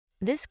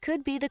This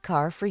could be the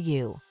car for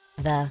you.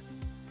 The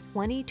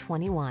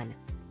 2021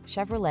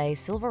 Chevrolet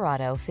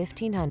Silverado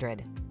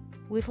 1500.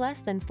 With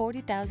less than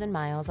 40,000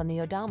 miles on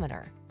the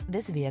odometer,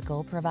 this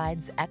vehicle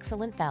provides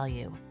excellent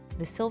value.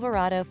 The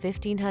Silverado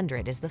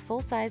 1500 is the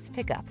full-size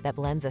pickup that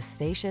blends a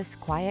spacious,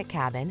 quiet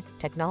cabin,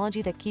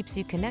 technology that keeps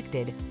you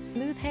connected,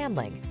 smooth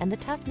handling, and the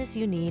toughness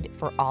you need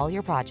for all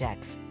your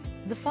projects.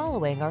 The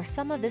following are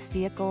some of this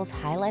vehicle's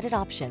highlighted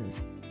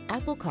options: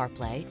 Apple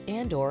CarPlay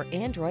and/or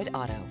Android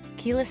Auto,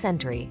 keyless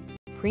entry,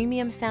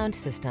 premium sound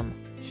system,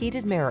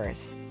 heated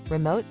mirrors,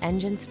 remote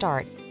engine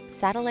start,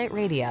 satellite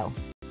radio,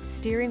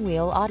 steering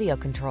wheel audio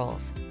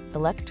controls,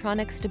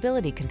 electronic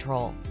stability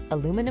control,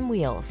 aluminum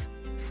wheels,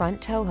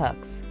 front tow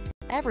hooks.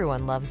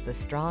 Everyone loves the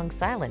strong,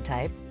 silent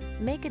type.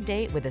 Make a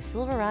date with a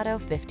Silverado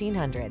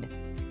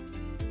 1500.